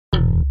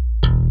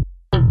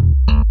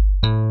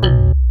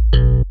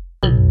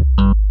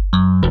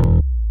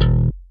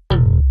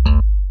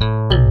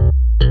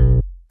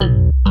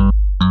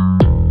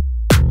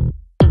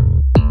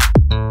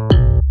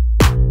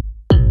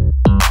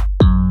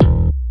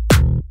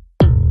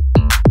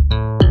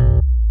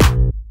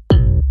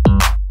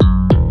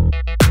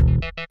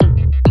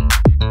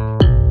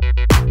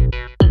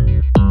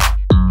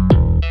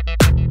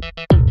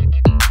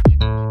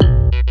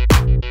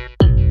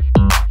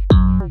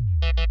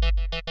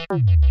The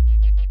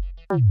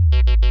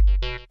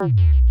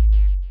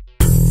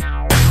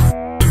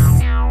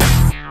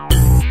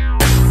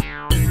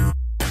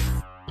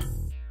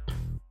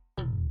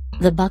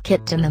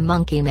Bukit Timah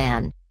Monkey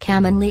Man,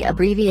 commonly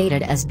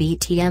abbreviated as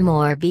BTM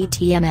or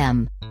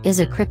BTMM, is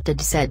a cryptid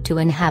said to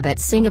inhabit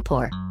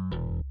Singapore,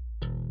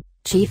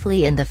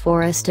 chiefly in the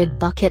forested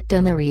Bukit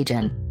Timah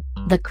region.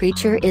 The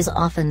creature is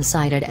often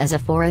cited as a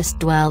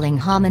forest-dwelling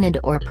hominid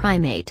or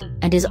primate,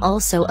 and is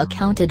also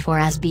accounted for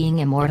as being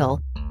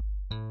immortal.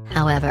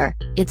 However,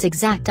 its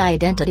exact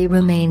identity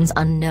remains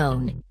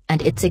unknown,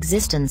 and its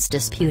existence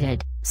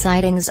disputed.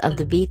 Sightings of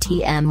the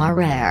BTM are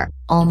rare,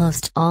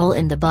 almost all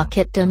in the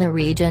Bukit Timah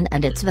region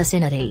and its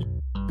vicinity.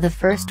 The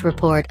first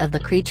report of the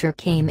creature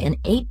came in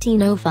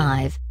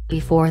 1805,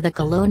 before the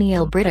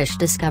colonial British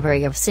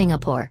discovery of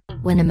Singapore,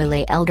 when a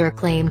Malay elder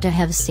claimed to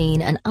have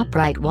seen an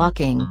upright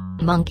walking,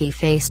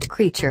 monkey-faced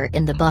creature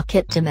in the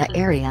Bukit Timah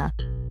area.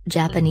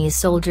 Japanese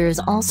soldiers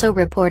also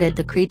reported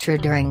the creature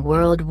during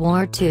World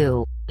War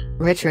II.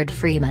 Richard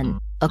Freeman,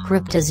 a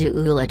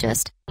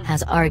cryptozoologist,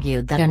 has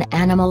argued that an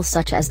animal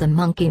such as the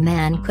monkey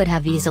man could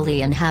have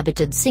easily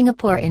inhabited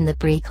Singapore in the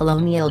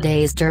pre-colonial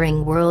days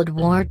during World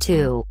War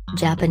II.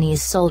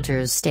 Japanese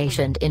soldiers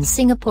stationed in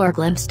Singapore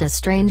glimpsed a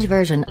strange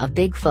version of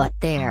Bigfoot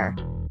there.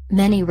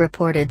 Many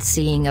reported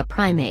seeing a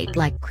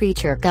primate-like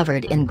creature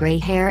covered in gray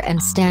hair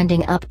and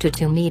standing up to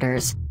 2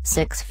 meters,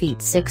 6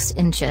 feet 6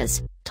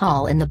 inches,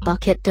 tall in the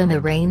Bukit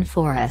Timah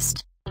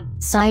rainforest.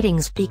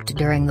 Sightings peaked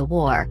during the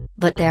war,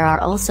 but there are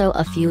also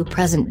a few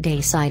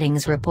present-day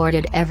sightings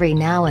reported every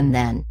now and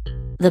then.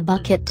 The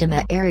Bukit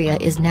Timah area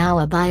is now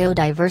a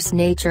biodiverse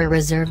nature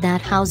reserve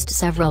that housed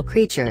several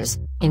creatures,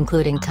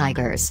 including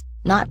tigers,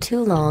 not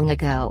too long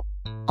ago.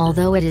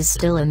 Although it is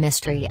still a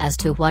mystery as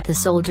to what the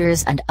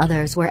soldiers and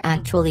others were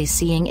actually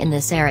seeing in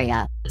this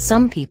area,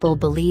 some people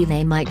believe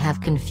they might have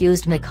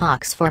confused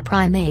macaques for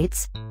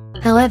primates.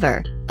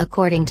 However,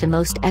 according to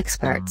most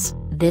experts,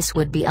 this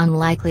would be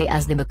unlikely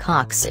as the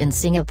macaques in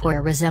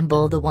Singapore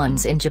resemble the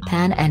ones in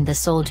Japan and the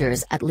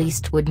soldiers at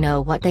least would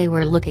know what they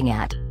were looking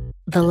at.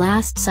 The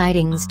last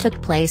sightings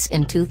took place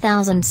in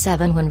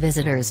 2007 when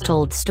visitors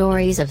told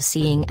stories of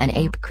seeing an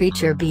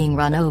ape-creature being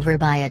run over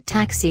by a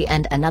taxi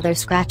and another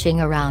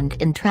scratching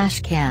around in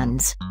trash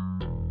cans.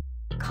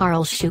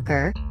 Carl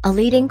Schuker, a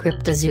leading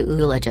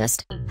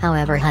cryptozoologist,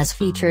 however, has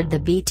featured the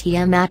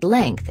BTM at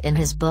length in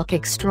his book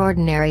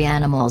Extraordinary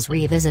Animals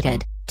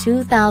Revisited,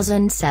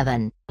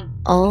 2007.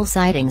 All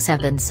sightings have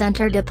been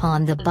centered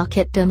upon the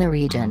Bukit Timah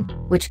region,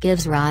 which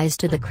gives rise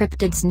to the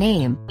cryptid's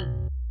name.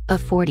 A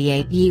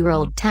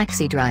 48-year-old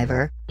taxi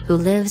driver, who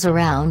lives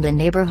around the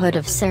neighborhood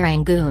of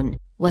Serangoon,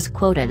 was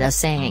quoted as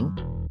saying,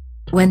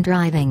 "When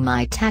driving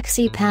my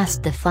taxi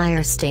past the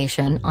fire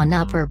station on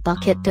Upper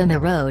Bukit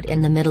Timah Road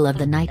in the middle of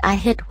the night, I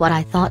hit what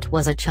I thought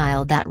was a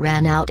child that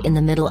ran out in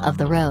the middle of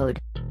the road.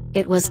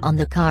 It was on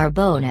the car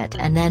bonnet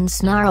and then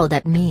snarled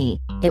at me.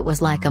 It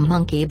was like a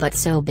monkey but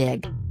so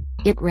big.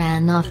 It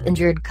ran off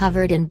injured,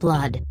 covered in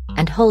blood,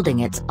 and holding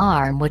its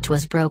arm which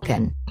was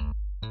broken."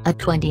 A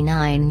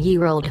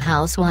 29-year-old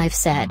housewife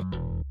said,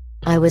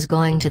 "I was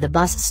going to the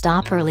bus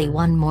stop early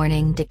one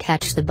morning to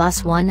catch the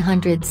bus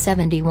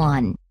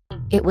 171.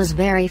 It was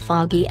very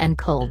foggy and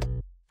cold.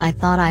 I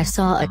thought I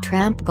saw a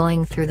tramp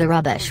going through the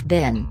rubbish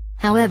bin,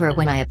 however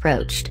when I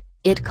approached,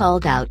 it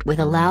called out with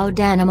a loud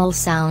animal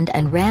sound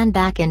and ran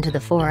back into the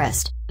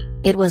forest.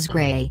 It was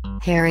gray,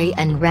 hairy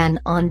and ran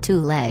on 2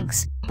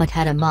 legs, but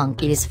had a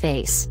monkey's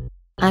face.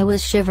 I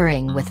was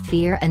shivering with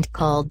fear and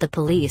called the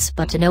police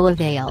but to no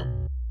avail."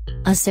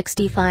 A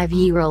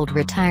 65-year-old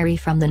retiree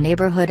from the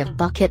neighborhood of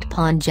Bukit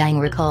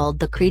Panjang recalled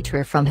the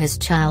creature from his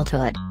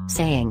childhood,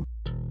 saying,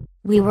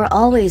 "We were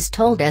always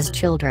told as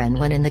children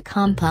when in the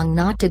kampung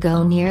not to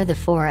go near the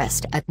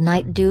forest at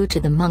night due to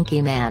the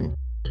monkey man.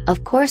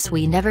 Of course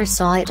we never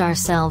saw it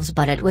ourselves,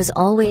 but it was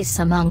always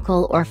some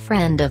uncle or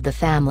friend of the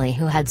family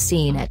who had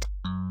seen it.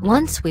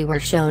 Once we were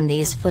shown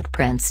these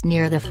footprints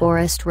near the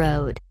forest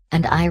road,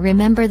 and I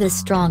remember the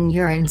strong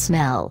urine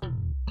smell.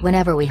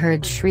 Whenever we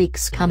heard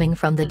shrieks coming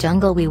from the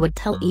jungle we would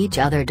tell each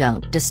other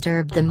don't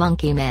disturb the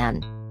monkey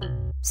man."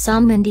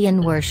 Some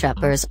Indian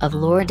worshippers of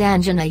Lord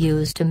Anjana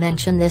used to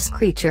mention this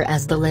creature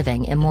as the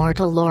living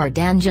immortal Lord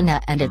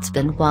Anjana, and it's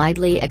been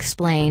widely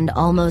explained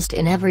almost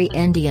in every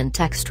Indian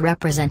text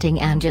representing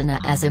Anjana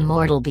as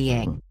immortal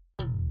being.